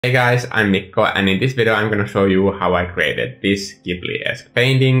Hey guys, I'm Mikko, and in this video I'm gonna show you how I created this Ghibli-esque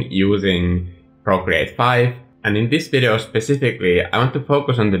painting using Procreate 5. And in this video specifically, I want to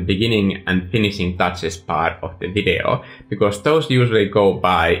focus on the beginning and finishing touches part of the video, because those usually go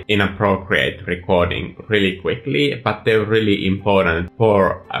by in a Procreate recording really quickly, but they're really important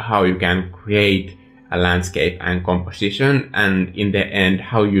for how you can create a landscape and composition, and in the end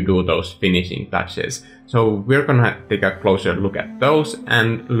how you do those finishing touches. So we're gonna take a closer look at those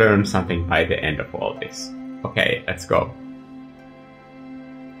and learn something by the end of all this. Okay, let's go.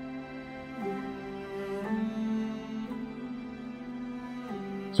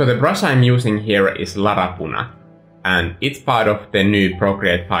 So the brush I'm using here is Larapuna, and it's part of the new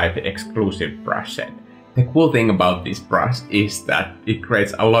Procreate 5 exclusive brush set. The cool thing about this brush is that it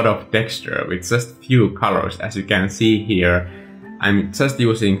creates a lot of texture with just few colors. As you can see here, I'm just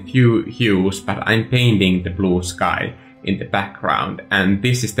using few hues, but I'm painting the blue sky in the background. And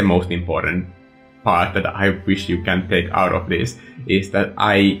this is the most important part that I wish you can take out of this, is that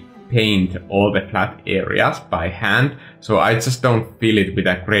I paint all the flat areas by hand, so I just don't fill it with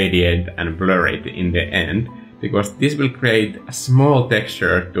a gradient and blur it in the end, because this will create a small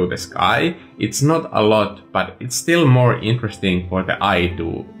texture to the sky. It's not a lot, but it's still more interesting for the eye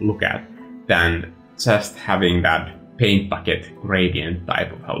to look at than just having that paint bucket gradient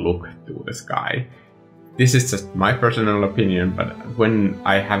type of a look to the sky. This is just my personal opinion, but when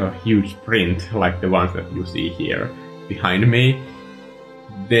I have a huge print like the ones that you see here behind me,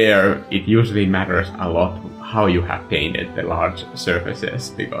 there it usually matters a lot how you have painted the large surfaces,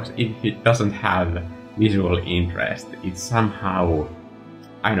 because if it doesn't have visual interest, it somehow,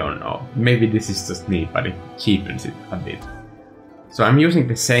 I don't know, maybe this is just me, but it cheapens it a bit. So I'm using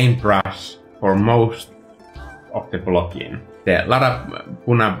the same brush for most of the blocking. The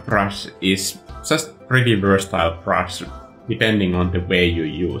Larapuna brush is just pretty versatile brush depending on the way you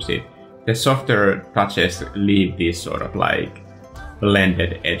use it. The softer touches leave these sort of like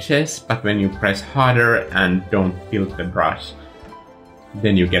blended edges, but when you press harder and don't tilt the brush,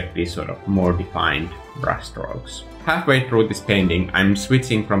 then you get these sort of more defined brush strokes. Halfway through this painting, I'm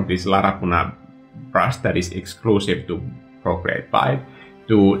switching from this Larapuna brush that is exclusive to Procreate 5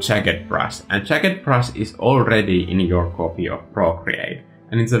 to Jagged brush. And Jagged brush is already in your copy of Procreate,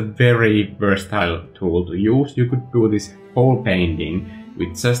 and it's a very versatile tool to use. You could do this whole painting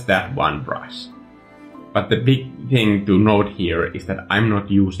with just that one brush. But the big thing to note here is that I'm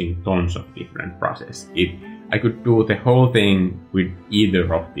not using tons of different brushes. I could do the whole thing with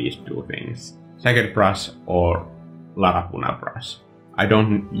either of these two things, Jagged brush or Larapuna brush.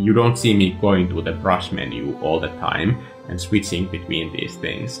 You don't see me going to the brush menu all the time and switching between these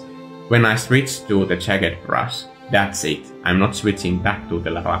things. When I switch to the Jagged brush, that's it. I'm not switching back to the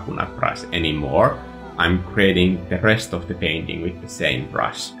Larapuna brush anymore. I'm creating the rest of the painting with the same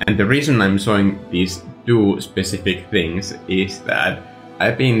brush. And the reason I'm showing these two specific things is that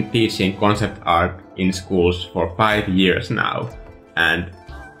I've been teaching concept art in schools for 5 years now, and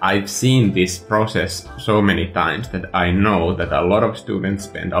I've seen this process so many times that I know that a lot of students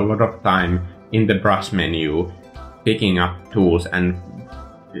spend a lot of time in the brush menu picking up tools and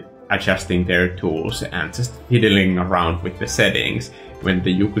adjusting their tools and just fiddling around with the settings, when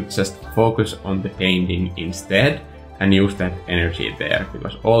you could just focus on the painting instead and use that energy there,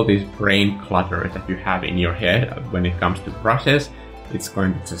 because all this brain clutter that you have in your head when it comes to brushes, it's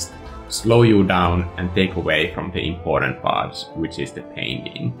going to just slow you down and take away from the important parts, which is the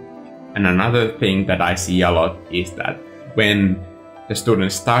painting. And another thing that I see a lot is that when the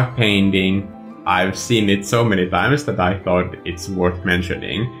students start painting, I've seen it so many times that I thought it's worth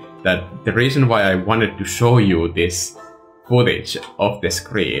mentioning, that the reason why I wanted to show you this footage of the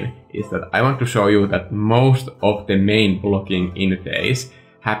screen is that I want to show you that most of the main blocking interface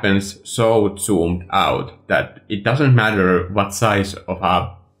happens so zoomed out that it doesn't matter what size of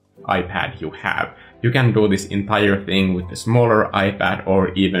a iPad you have. You can do this entire thing with a smaller iPad or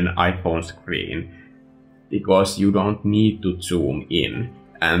even iPhone screen, because you don't need to zoom in.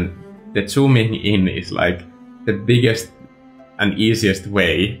 And the zooming in is like the biggest and easiest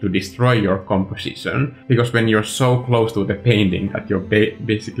way to destroy your composition, because when you're so close to the painting that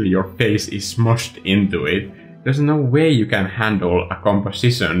basically your face is smushed into it, there's no way you can handle a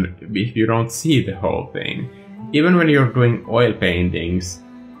composition if you don't see the whole thing. Even when you're doing oil paintings,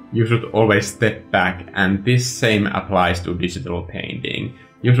 you should always step back, and this same applies to digital painting.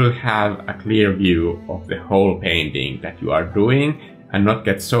 You should have a clear view of the whole painting that you are doing and not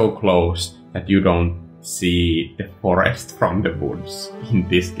get so close that you don't see the forest from the woods, in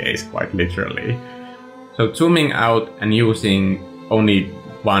this case quite literally. So zooming out and using only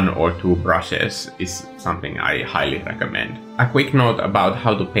 1 or 2 brushes is something I highly recommend. A quick note about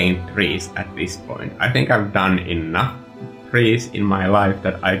how to paint trees at this point. I think I've done enough trees in my life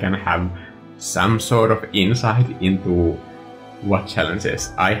that I can have some sort of insight into what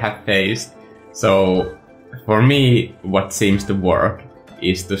challenges I have faced. So for me, what seems to work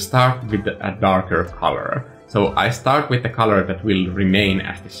is to start with a darker color. So I start with the color that will remain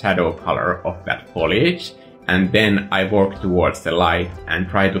as the shadow color of that foliage, and then I work towards the light and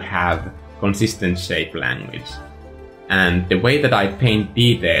try to have consistent shape language. And the way that I paint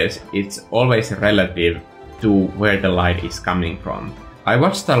details, it's always relative to where the light is coming from. I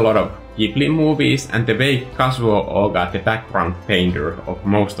watched a lot of Ghibli movies, and the way Kazuo Oga, the background painter of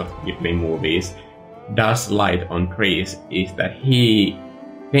most of Ghibli movies, does light on trees is that he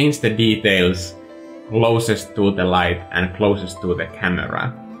paints the details closest to the light and closest to the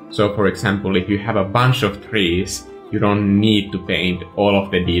camera. So for example, if you have a bunch of trees, you don't need to paint all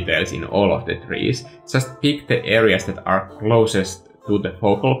of the details in all of the trees. Just pick the areas that are closest to the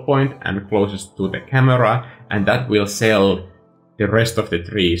focal point and closest to the camera, and that will sell the rest of the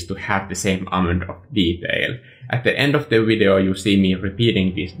trees to have the same amount of detail. At the end of the video, you see me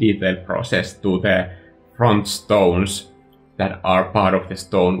repeating this detail process to the front stones that are part of the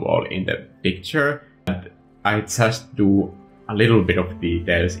stone wall in the picture. And I just do a little bit of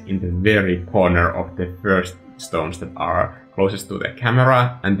details in the very corner of the first stones that are closest to the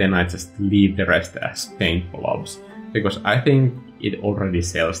camera, and then I just leave the rest as paint blobs, because I think it already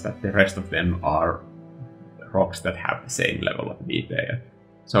sells that the rest of them are rocks that have the same level of detail.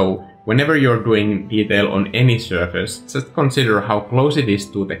 So whenever you're doing detail on any surface, just consider how close it is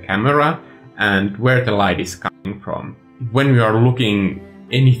to the camera and where the light is coming from. When you are looking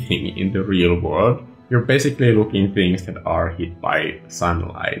anything in the real world, you're basically looking things that are hit by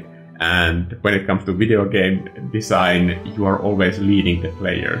sunlight. And when it comes to video game design, you are always leading the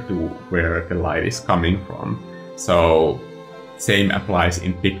player to where the light is coming from. So same applies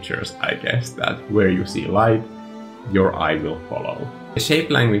in pictures, I guess, that where you see light, your eye will follow. The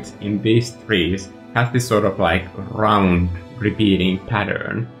shape language in these trees has this sort of like round repeating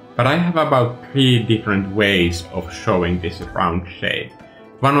pattern, but I have about 3 different ways of showing this round shape.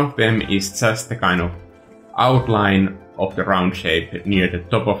 One of them is just the kind of outline of the round shape near the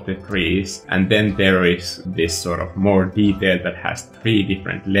top of the trees, and then there is this sort of more detail that has 3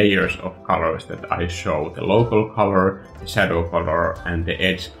 different layers of colors that I show: the local color, the shadow color, and the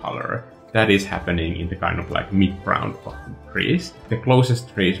edge color. That is happening in the kind of like mid-ground of the trees. The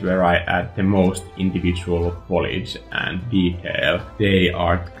closest trees where I add the most individual foliage and detail, they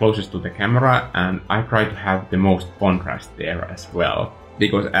are closest to the camera, and I try to have the most contrast there as well.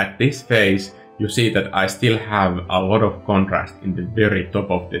 Because at this phase, you see that I still have a lot of contrast in the very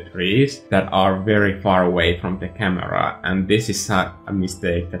top of the trees that are very far away from the camera, and this is a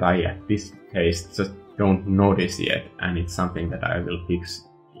mistake that I at this phase just don't notice yet, and it's something that I will fix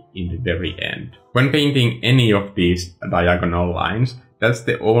in the very end. When painting any of these diagonal lines, that's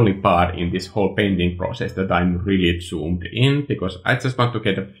the only part in this whole painting process that I'm really zoomed in, because I just want to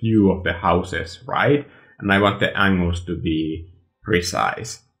get a few of the houses right, and I want the angles to be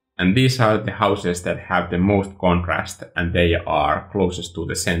precise. And these are the houses that have the most contrast, and they are closest to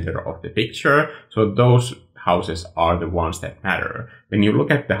the center of the picture. So those houses are the ones that matter. When you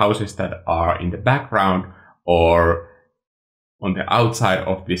look at the houses that are in the background or on the outside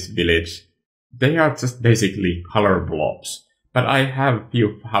of this village, they are just basically color blobs. But I have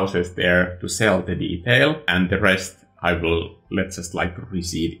few houses there to sell the detail, and the rest I will let just like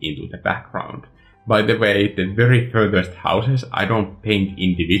recede into the background. By the way, the very furthest houses I don't paint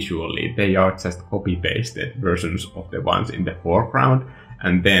individually, they are just copy-pasted versions of the ones in the foreground,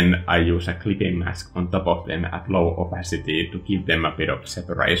 and then I use a clipping mask on top of them at low opacity to give them a bit of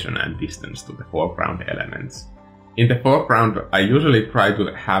separation and distance to the foreground elements. In the foreground, I usually try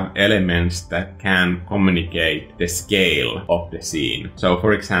to have elements that can communicate the scale of the scene. So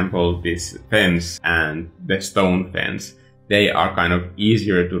for example, this fence and the stone fence, they are kind of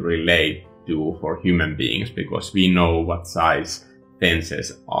easier to relate to for human beings because we know what size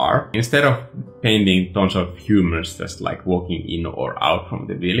fences are. Instead of painting tons of humans just like walking in or out from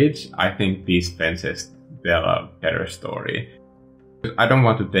the village, I think these fences tell a better story. I don't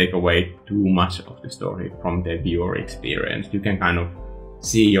want to take away too much of the story from the viewer experience. You can kind of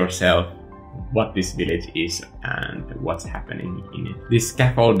see yourself what this village is and what's happening in it. These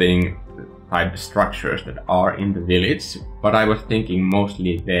scaffolding type structures that are in the village, what I was thinking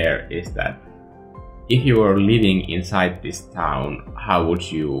mostly there is that if you were living inside this town, how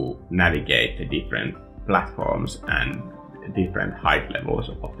would you navigate the different platforms and different height levels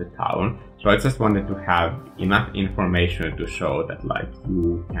of the town. So I just wanted to have enough information to show that like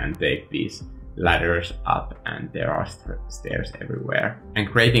you can take these ladders up and there are stairs everywhere. And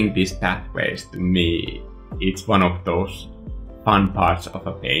creating these pathways, to me, it's one of those fun parts of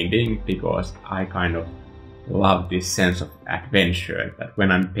a painting, because I kind of love this sense of adventure, that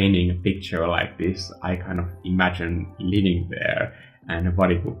when I'm painting a picture like this, I kind of imagine living there and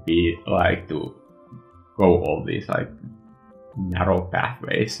what it would be like to go all these like narrow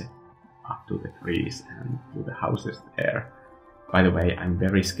pathways up to the trees and to the houses there. By the way, I'm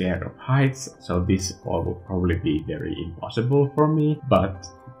very scared of heights, so this all will probably be very impossible for me, but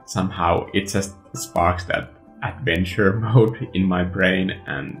somehow it just sparks that adventure mode in my brain,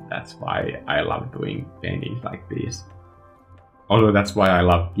 and that's why I love doing paintings like these. Although that's why I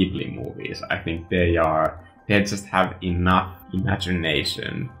love Ghibli movies. I think they just have enough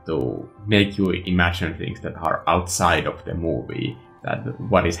imagination to make you imagine things that are outside of the movie, that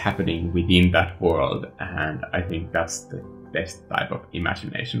what is happening within that world, and I think that's the best type of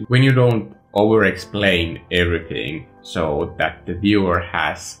imagination. When you don't over-explain everything so that the viewer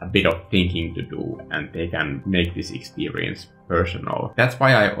has a bit of thinking to do and they can make this experience personal. That's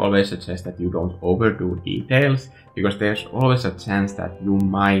why I always suggest that you don't overdo details, because there's always a chance that you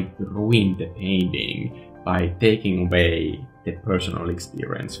might ruin the painting by taking away the personal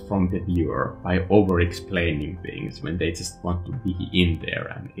experience from the viewer by over-explaining things when they just want to be in there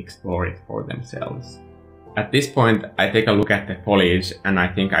and explore it for themselves. At this point, I take a look at the foliage and I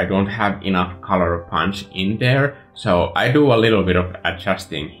think I don't have enough color punch in there, so I do a little bit of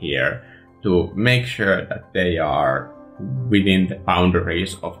adjusting here to make sure that they are within the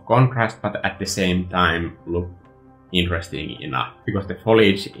boundaries of contrast, but at the same time look interesting enough, because the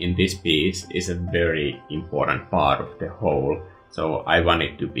foliage in this piece is a very important part of the whole, so I want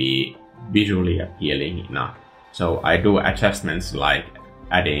it to be visually appealing enough. So I do adjustments like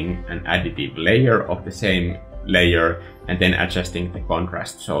adding an additive layer of the same layer and then adjusting the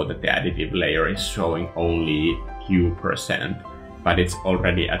contrast so that the additive layer is showing only few percent, but it's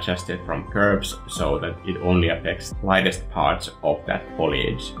already adjusted from curves so that it only affects lightest parts of that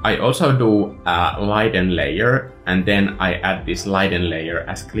foliage. I also do a lighten layer, and then I add this lighten layer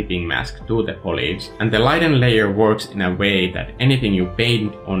as clipping mask to the foliage, and the lighten layer works in a way that anything you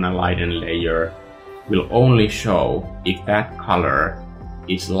paint on a lighten layer will only show if that color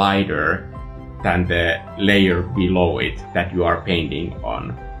is lighter than the layer below it that you are painting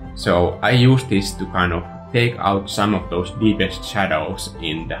on. So I use this to kind of take out some of those deepest shadows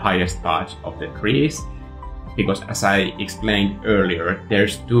in the highest parts of the trees, because as I explained earlier,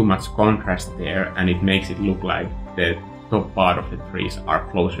 there's too much contrast there and it makes it look like the top part of the trees are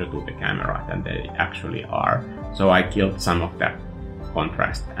closer to the camera than they actually are. So I killed some of that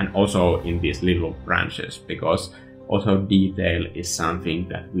contrast, and also in these little branches, because also detail is something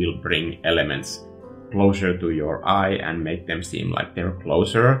that will bring elements closer to your eye and make them seem like they're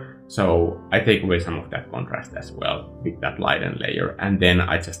closer. So I take away some of that contrast as well with that lighten layer, and then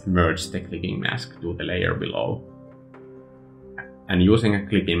I just merge the clipping mask to the layer below. And using a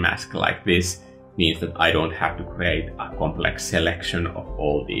clipping mask like this means that I don't have to create a complex selection of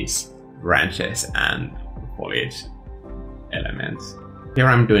all these branches and foliage elements. Here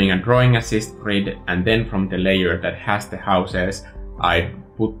I'm doing a drawing assist grid, and then from the layer that has the houses, I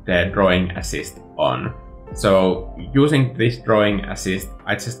put the drawing assist on. So using this drawing assist,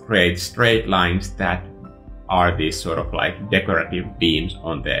 I just create straight lines that are these sort of like decorative beams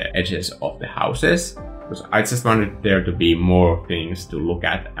on the edges of the houses. Because I just wanted there to be more things to look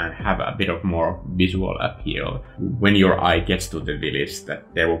at and have a bit of more visual appeal. When your eye gets to the village,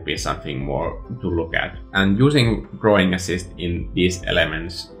 that there will be something more to look at. And using drawing assist in these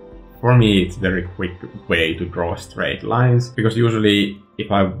elements, for me it's a very quick way to draw straight lines, because usually if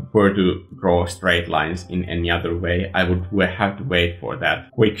I were to draw straight lines in any other way, I would have to wait for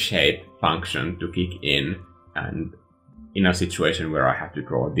that quick shape function to kick in, and in a situation where I have to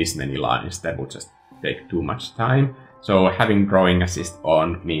draw this many lines, that would just take too much time. So having drawing assist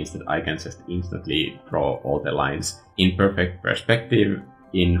on means that I can just instantly draw all the lines in perfect perspective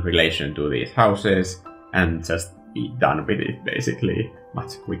in relation to these houses and just be done with it basically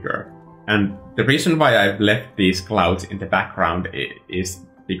much quicker. And the reason why I've left these clouds in the background is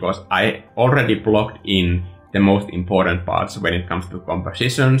because I already blocked in the most important parts when it comes to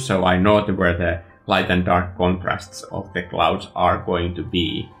composition, so I know where the light and dark contrasts of the clouds are going to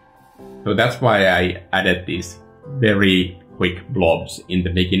be. So that's why I added these very quick blobs in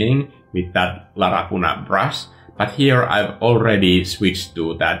the beginning with that Larapuna brush. But here I've already switched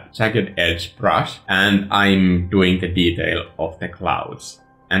to that jagged edge brush and I'm doing the detail of the clouds.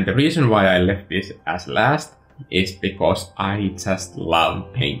 And the reason why I left this as last is because I just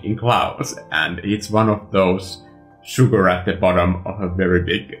love painting clouds, and it's one of those sugar at the bottom of a very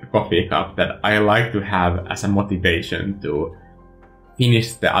big coffee cup that I like to have as a motivation to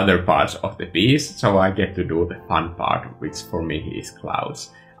finish the other parts of the piece, so I get to do the fun part, which for me is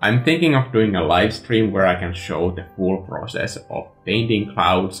clouds. I'm thinking of doing a live stream where I can show the full process of painting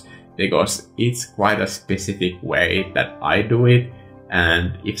clouds, because it's quite a specific way that I do it,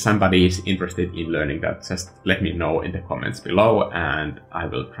 and if somebody is interested in learning that, just let me know in the comments below, and I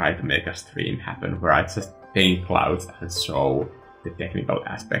will try to make a stream happen where I just paint clouds and show the technical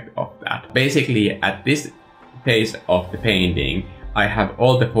aspect of that. Basically, at this phase of the painting, I have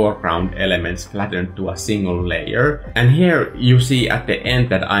all the foreground elements flattened to a single layer, and here you see at the end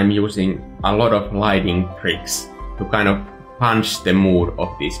that I'm using a lot of lighting tricks to kind of punch the mood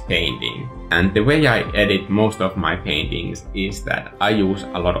of this painting. And the way I edit most of my paintings is that I use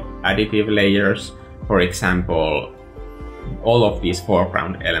a lot of additive layers. For example, all of these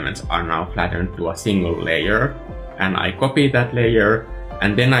foreground elements are now flattened to a single layer, and I copy that layer,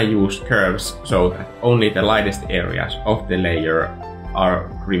 and then I use curves so that only the lightest areas of the layer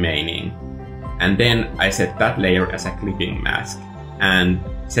are remaining. And then I set that layer as a clipping mask and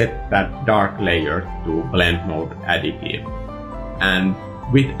set that dark layer to blend mode additive. And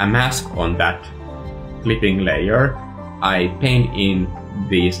with a mask on that clipping layer, I paint in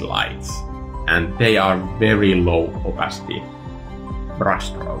these lights, and they are very low opacity brush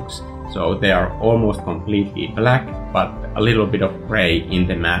strokes. So they are almost completely black, but a little bit of gray in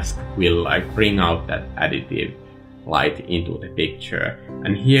the mask will like bring out that additive light into the picture.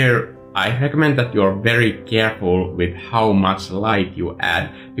 And here I recommend that you're very careful with how much light you add,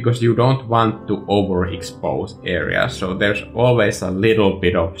 because you don't want to overexpose areas. So there's always a little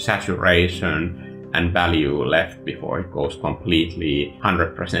bit of saturation and value left before it goes completely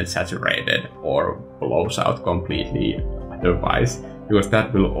 100% saturated or blows out completely otherwise, because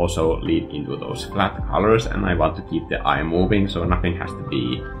that will also lead into those flat colors, and I want to keep the eye moving, so nothing has to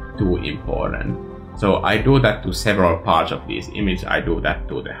be too important. So I do that to several parts of this image. I do that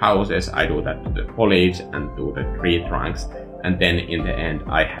to the houses, I do that to the foliage and to the tree trunks, and then in the end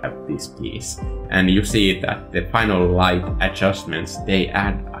I have this piece. And you see that the final light adjustments, they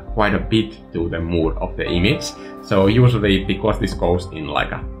add quite a bit to the mood of the image. So usually, because this goes in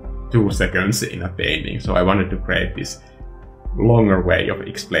like 2 seconds in a painting, so I wanted to create this longer way of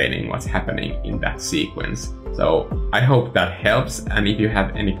explaining what's happening in that sequence. So I hope that helps, and if you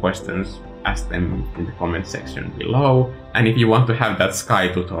have any questions, ask them in the comment section below. And if you want to have that sky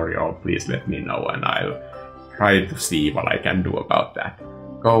tutorial, please let me know and I'll try to see what I can do about that.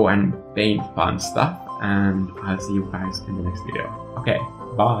 Go and paint fun stuff, and I'll see you guys in the next video. Okay,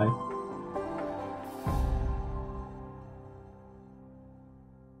 bye!